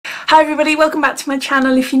Hi everybody, welcome back to my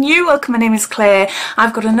channel. If you're new, welcome, my name is Claire.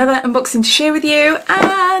 I've got another unboxing to share with you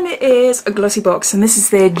and it is a Glossybox, and this is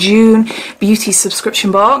their June beauty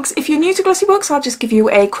subscription box. If you're new to Glossybox, I'll just give you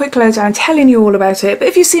a quick lowdown telling you all about it, but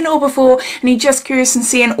if you've seen it all before and you're just curious and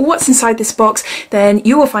seeing what's inside this box, then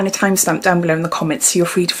you will find a timestamp down below in the comments, so you're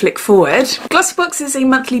free to flick forward. Glossybox is a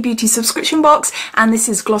monthly beauty subscription box and this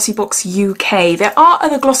is Glossybox UK. There are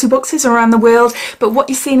other Glossyboxes around the world, but what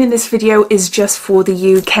you're seeing in this video is just for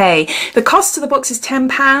the UK. The cost of the box is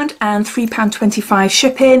 £10 and £3.25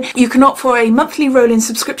 shipping. You can opt for a monthly rolling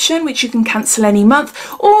subscription, which you can cancel any month,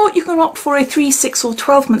 or you can opt for a 3, 6 or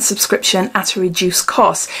 12-month subscription at a reduced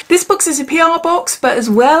cost. This box is a PR box, but as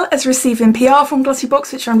well as receiving PR from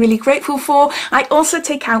Glossybox, which I'm really grateful for, I also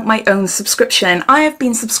take out my own subscription. I have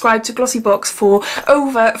been subscribed to Glossybox for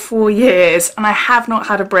over 4 years and I have not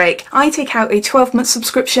had a break. I take out a 12-month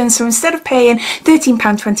subscription, so instead of paying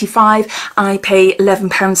 £13.25, I pay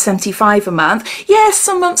 £11.75 a month. Yes,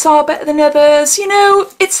 some months are better than others, you know,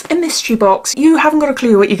 it's a mystery box. You haven't got a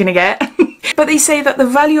clue what you're going to get. But they say that the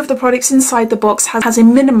value of the products inside the box has a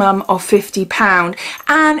minimum of £50,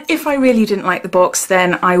 and if I really didn't like the box,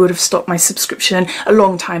 then I would have stopped my subscription a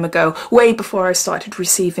long time ago, way before I started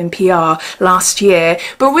receiving PR last year.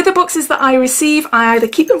 But with the boxes that I receive, I either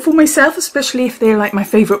keep them for myself, especially if they're like my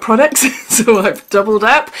favourite products, so I've doubled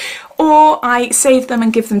up, or I save them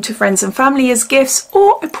and give them to friends and family as gifts,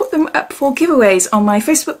 or I put them up for giveaways on my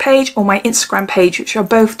Facebook page or my Instagram page, which are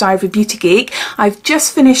both Diaryofabeautygeek. I've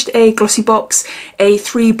just finished a Glossybox, a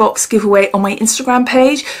 3-box giveaway on my Instagram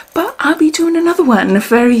page, but I'll be doing another one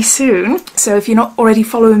very soon. So if you're not already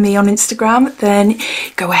following me on Instagram, then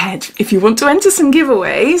go ahead if you want to enter some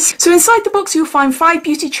giveaways. So inside the box you'll find 5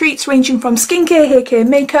 beauty treats ranging from skincare, hair care,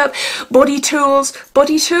 makeup, body tools,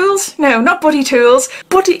 no, not body tools,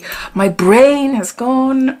 my brain has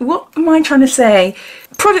gone, what am I trying to say?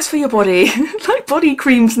 Products for your body, like body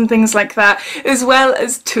creams and things like that, as well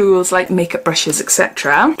as tools like makeup brushes,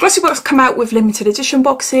 etc. Glossybox come out with limited edition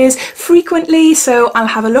boxes frequently, so I'll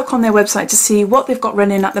have a look on their website to see what they've got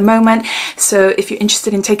running at the moment. So if you're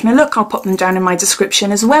interested in taking a look, I'll pop them down in my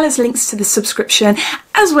description, as well as links to the subscription,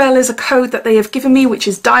 as well as a code that they have given me, which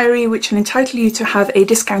is Diary, which will entitle you to have a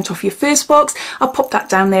discount off your first box. I'll pop that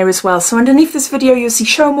down there as well. So underneath this video you'll see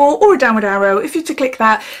show more or a downward arrow. If you were to click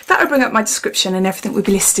that, that'll bring up my description and everything will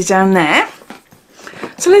be listed down there.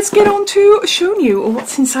 So let's get on to showing you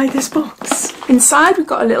what's inside this box. Inside we've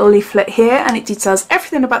got a little leaflet here and it details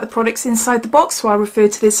everything about the products inside the box, so I'll refer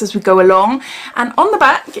to this as we go along. And on the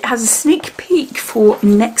back it has a sneak peek for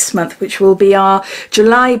next month, which will be our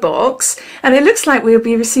July box, and it looks like we'll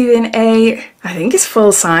be receiving a, I think it's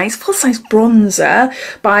full-size bronzer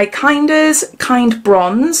by Kind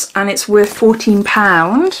Bronze, and it's worth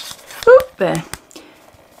 £14. Oh, there.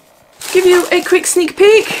 Give you a quick sneak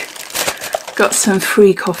peek. Got some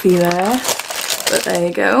free coffee there, but there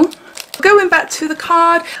you go. Going back to the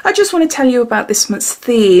card, I just want to tell you about this month's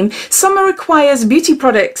theme. Summer requires beauty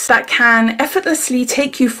products that can effortlessly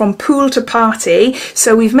take you from pool to party,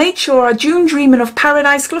 so we've made sure our June Dreamin' of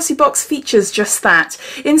Paradise Glossybox features just that.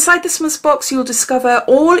 Inside this month's box you'll discover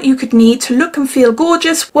all you could need to look and feel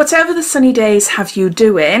gorgeous, whatever the sunny days have you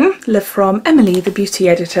doing. Love from Emily, the beauty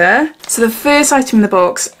editor. So the first item in the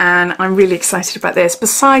box, and I'm really excited about this,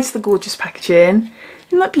 besides the gorgeous packaging,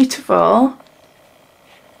 isn't that beautiful?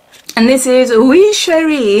 And this is Oui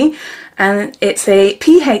Cherie, and it's a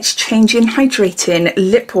pH changing hydrating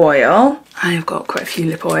lip oil. I've got quite a few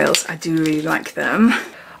lip oils, I do really like them.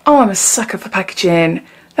 Oh, I'm a sucker for packaging.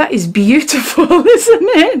 That is beautiful, isn't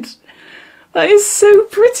it? That is so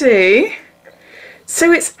pretty.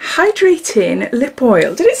 So it's hydrating lip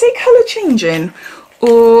oil. Did it say colour changing?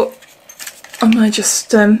 Or am I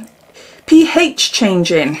just pH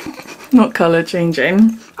changing? Not colour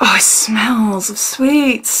changing. Oh, it smells of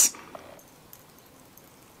sweets.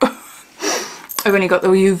 I've only got the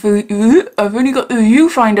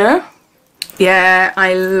viewfinder. Yeah,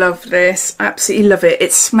 I love this. Absolutely love it.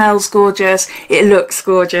 It smells gorgeous. It looks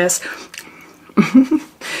gorgeous.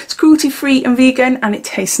 It's cruelty free and vegan, and it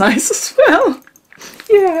tastes nice as well.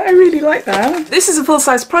 Yeah, I really like that. This is a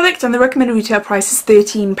full-size product and the recommended retail price is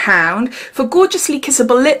 £13. For gorgeously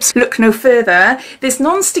kissable lips, look no further. This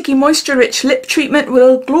non-sticky moisture-rich lip treatment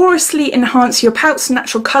will gloriously enhance your pout's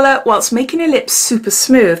natural colour whilst making your lips super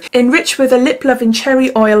smooth. Enriched with a lip-loving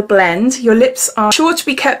cherry oil blend, your lips are sure to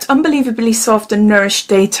be kept unbelievably soft and nourished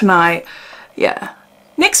day to night. Yeah.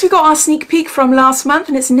 Next we got our sneak peek from last month,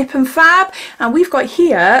 and it's Nip and Fab, and we've got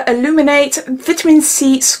here Illuminate Vitamin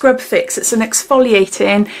C Scrub Fix. It's an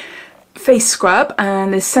exfoliating face scrub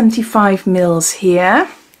and there's 75 mils here.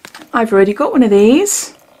 I've already got one of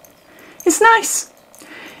these. It's nice.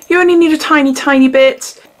 You only need a tiny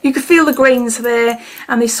bit. You can feel the grains there,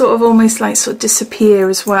 and they sort of almost like sort of disappear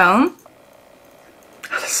as well.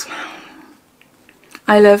 Oh, the smell.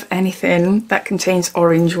 I love anything that contains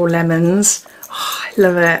orange or lemons. Oh, I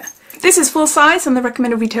love it. This is full size and the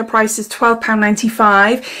recommended retail price is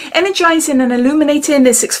 £12.95. Energizing and illuminating,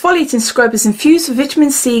 this exfoliating scrub is infused with vitamin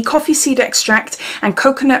C, coffee seed extract and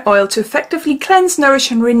coconut oil to effectively cleanse, nourish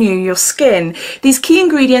and renew your skin. These key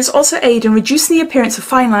ingredients also aid in reducing the appearance of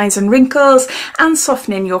fine lines and wrinkles and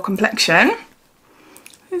softening your complexion.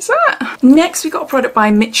 Is that? Next we got a product by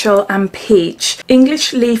Mitchell and Peach.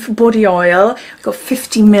 English Leaf Body Oil. We've got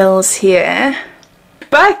 50 mils here.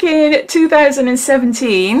 Back in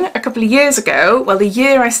 2017, a couple of years ago, well, the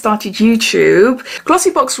year I started YouTube,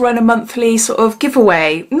 Glossybox run a monthly sort of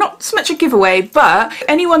giveaway. Not so much a giveaway, but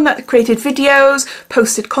anyone that created videos,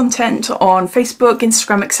 posted content on Facebook,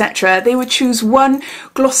 Instagram, etc., they would choose one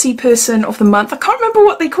glossy person of the month. I can't remember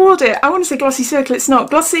what they called it. I want to say glossy circle, it's not.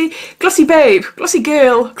 Glossy babe, glossy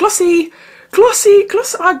girl, glossy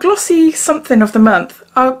something of the month.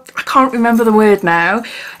 I can't remember the word now.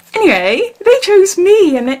 Anyway, they chose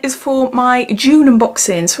me and it is for my June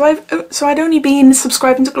unboxing. So I'd only been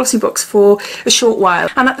subscribing to Glossybox for a short while,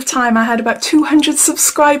 and at the time I had about 200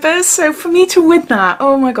 subscribers. So for me to win that,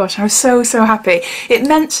 oh my gosh, I was so happy. It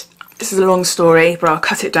meant, this is a long story, but I'll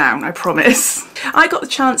cut it down, I promise. I got the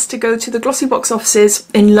chance to go to the Glossybox offices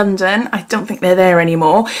in London. I don't think they're there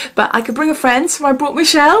anymore, but I could bring a friend, so I brought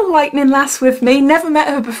Michelle, lightning lass, with me. Never met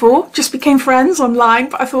her before, just became friends online,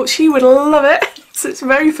 but I thought she would love it. So it's the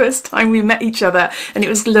very first time we met each other and it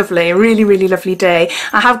was lovely, a really lovely day.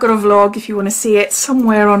 I have got a vlog if you want to see it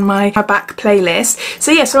somewhere on my back playlist.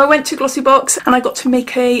 So yeah, so I went to Glossybox and I got to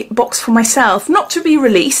make a box for myself, not to be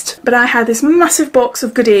released, but I had this massive box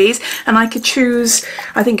of goodies and I could choose,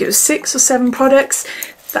 I think it was 6 or 7 products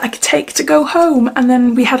that I could take to go home, and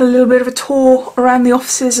then we had a little bit of a tour around the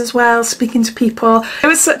offices as well, speaking to people. It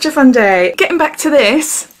was such a fun day. Getting back to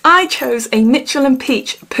this, I chose a Mitchell and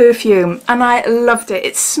Peach perfume and I loved it.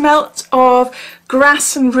 It smelt of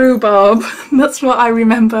grass and rhubarb. That's what I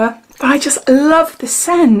remember. But I just love the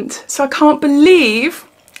scent. So I can't believe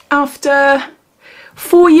after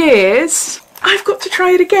 4 years I've got to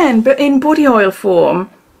try it again, but in body oil form.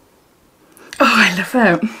 Oh, I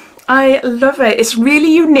love it. I love it. It's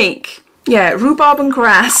really unique. Yeah, rhubarb and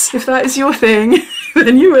grass, if that is your thing,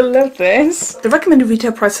 then you will love this. The recommended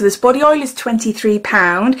retail price for this body oil is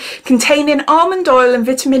 £23. Containing almond oil and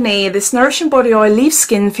vitamin E, this nourishing body oil leaves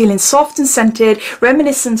skin feeling soft and scented,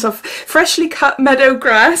 reminiscent of freshly cut meadow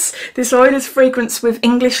grass. This oil is fragranced with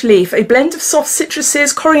English leaf, a blend of soft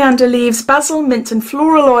citruses, coriander leaves, basil, mint and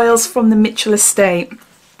floral oils from the Mitchell estate.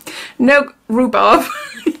 No rhubarb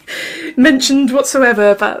mentioned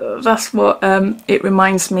whatsoever, but that's what it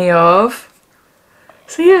reminds me of.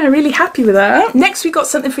 So yeah, really happy with that. Next we got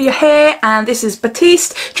something for your hair, and this is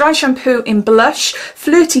Batiste dry shampoo in blush,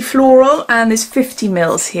 flirty floral, and there's 50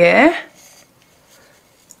 mils here.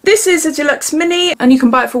 This is a deluxe mini and you can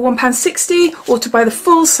buy it for £1.60, or to buy the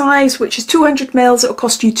full size, which is 200 mils, it will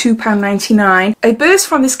cost you £2.99. A burst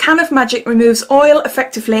from this can of magic removes oil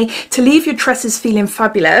effectively to leave your tresses feeling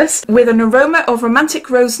fabulous, with an aroma of romantic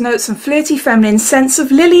rose notes and flirty feminine scents of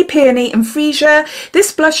lily, peony and freesia.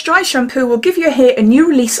 This blush dry shampoo will give your hair a new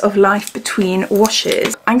release of life between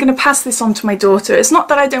washes. I'm going to pass this on to my daughter. It's not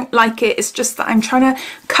that I don't like it, it's just that I'm trying to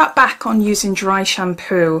cut back on using dry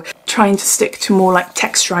shampoo, trying to stick to more like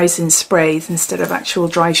texturizing sprays instead of actual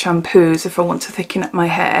dry shampoos if I want to thicken up my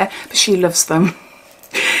hair, but she loves them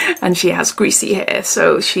and she has greasy hair,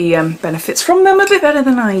 so she benefits from them a bit better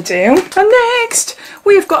than I do. And next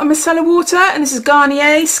we've got a micellar water, and this is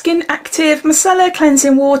Garnier Skin Active Micellar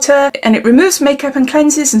Cleansing Water, and it removes makeup and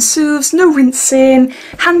cleanses and soothes, no rinsing,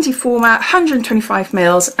 handy format, 125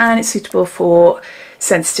 mils, and it's suitable for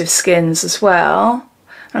sensitive skins as well.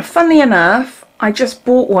 And funnily enough, I just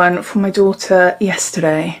bought one for my daughter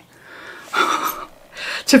yesterday.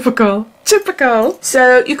 Typical.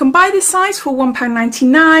 So you can buy this size for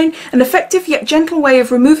 £1.99, an effective yet gentle way of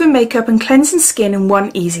removing makeup and cleansing skin in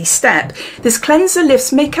one easy step. This cleanser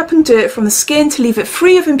lifts makeup and dirt from the skin to leave it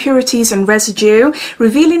free of impurities and residue,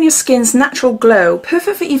 revealing your skin's natural glow.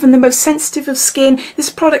 Perfect for even the most sensitive of skin, this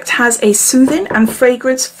product has a soothing and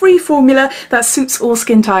fragrance-free formula that suits all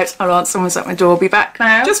skin types. Hold on, someone's at my door, I'll be back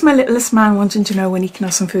now. Just my littlest man wanting to know when he can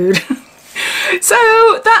have some food.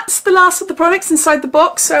 So that's the last of the products inside the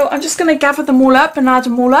box, so I'm just going to gather them all up and add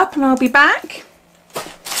them all up and I'll be back.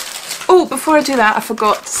 Oh, before I do that, I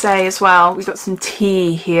forgot to say as well, we've got some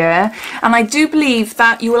tea here, and I do believe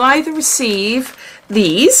that you will either receive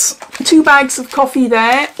these 2 bags of coffee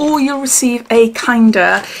there, or you'll receive a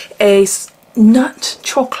nut,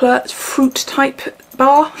 chocolate, fruit type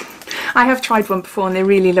bar. I have tried one before and they're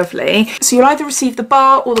really lovely. So you'll either receive the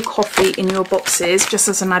bar or the coffee in your boxes just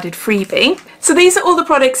as an added freebie. So these are all the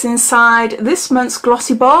products inside this month's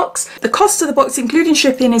Glossy box. The cost of the box including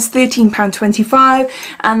shipping is £13.25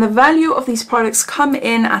 and the value of these products come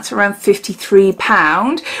in at around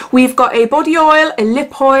 £53. We've got a body oil, a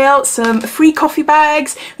lip oil, some free coffee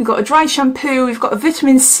bags, we've got a dry shampoo, we've got a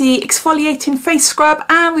vitamin C exfoliating face scrub,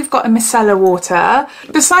 and we've got a micellar water.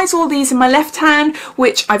 Besides all these in my left hand,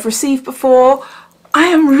 which I've received before, I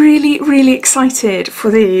am really excited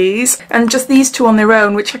for these, and just these two on their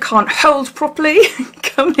own, which I can't hold properly,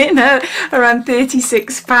 come in at around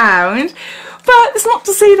 £36. But it's not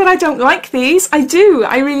to say that I don't like these. I do.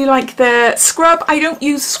 I really like the scrub. I don't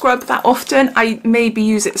use scrub that often. I maybe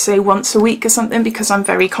use it say once a week or something because I'm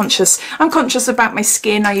very conscious. I'm conscious about my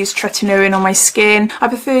skin. I use tretinoin on my skin. I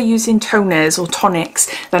prefer using toners or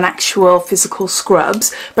tonics than actual physical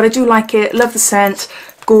scrubs. But I do like it. Love the scent.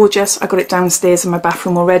 Gorgeous. I got it downstairs in my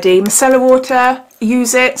bathroom already. Micellar water.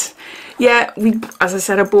 Use it. Yeah, as I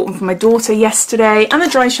said, I bought them for my daughter yesterday, and the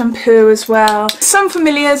dry shampoo as well. Some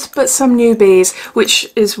familiars, but some newbies,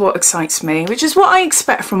 which is what excites me, which is what I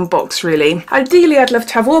expect from a box, really. Ideally, I'd love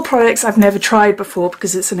to have all products I've never tried before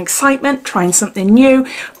because it's an excitement, trying something new.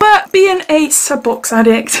 But being a sub-box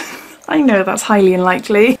addict, I know that's highly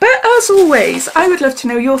unlikely. But as always, I would love to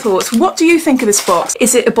know your thoughts. What do you think of this box?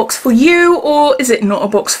 Is it a box for you or is it not a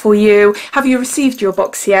box for you? Have you received your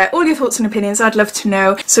box yet? All your thoughts and opinions, I'd love to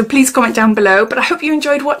know. So please comment down below. But I hope you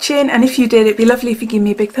enjoyed watching, and if you did, it'd be lovely if you give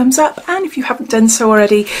me a big thumbs up. And if you haven't done so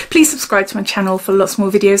already, please subscribe to my channel for lots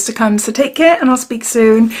more videos to come. So take care and I'll speak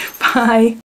soon. Bye.